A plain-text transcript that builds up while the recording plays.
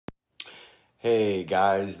Hey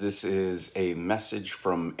guys, this is a message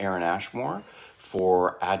from Aaron Ashmore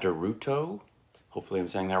for Adaruto. Hopefully, I'm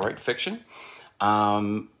saying that right. Fiction.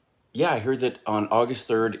 Um, yeah, I heard that on August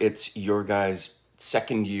 3rd, it's your guys'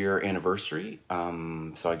 second year anniversary.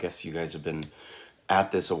 So I guess you guys have been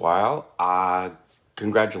at this a while.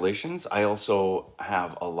 Congratulations. I also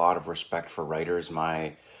have a lot of respect for writers.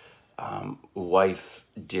 My wife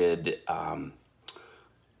did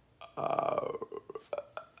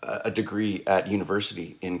a degree at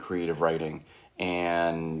university in creative writing,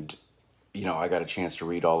 and I got a chance to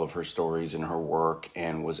read all of her stories and her work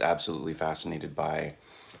and was absolutely fascinated by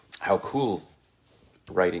how cool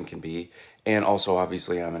writing can be. And also,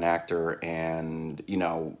 obviously, I'm an actor, and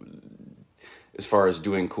as far as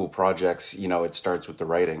doing cool projects, it starts with the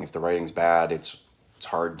writing. If the writing's bad, it's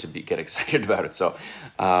hard to get excited about it. So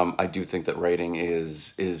I do think that writing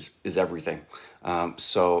is everything.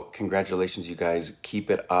 So congratulations, you guys. Keep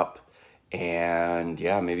it up. And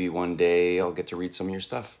yeah, maybe one day I'll get to read some of your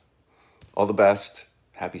stuff. All the best.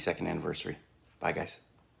 Happy second anniversary. Bye, guys.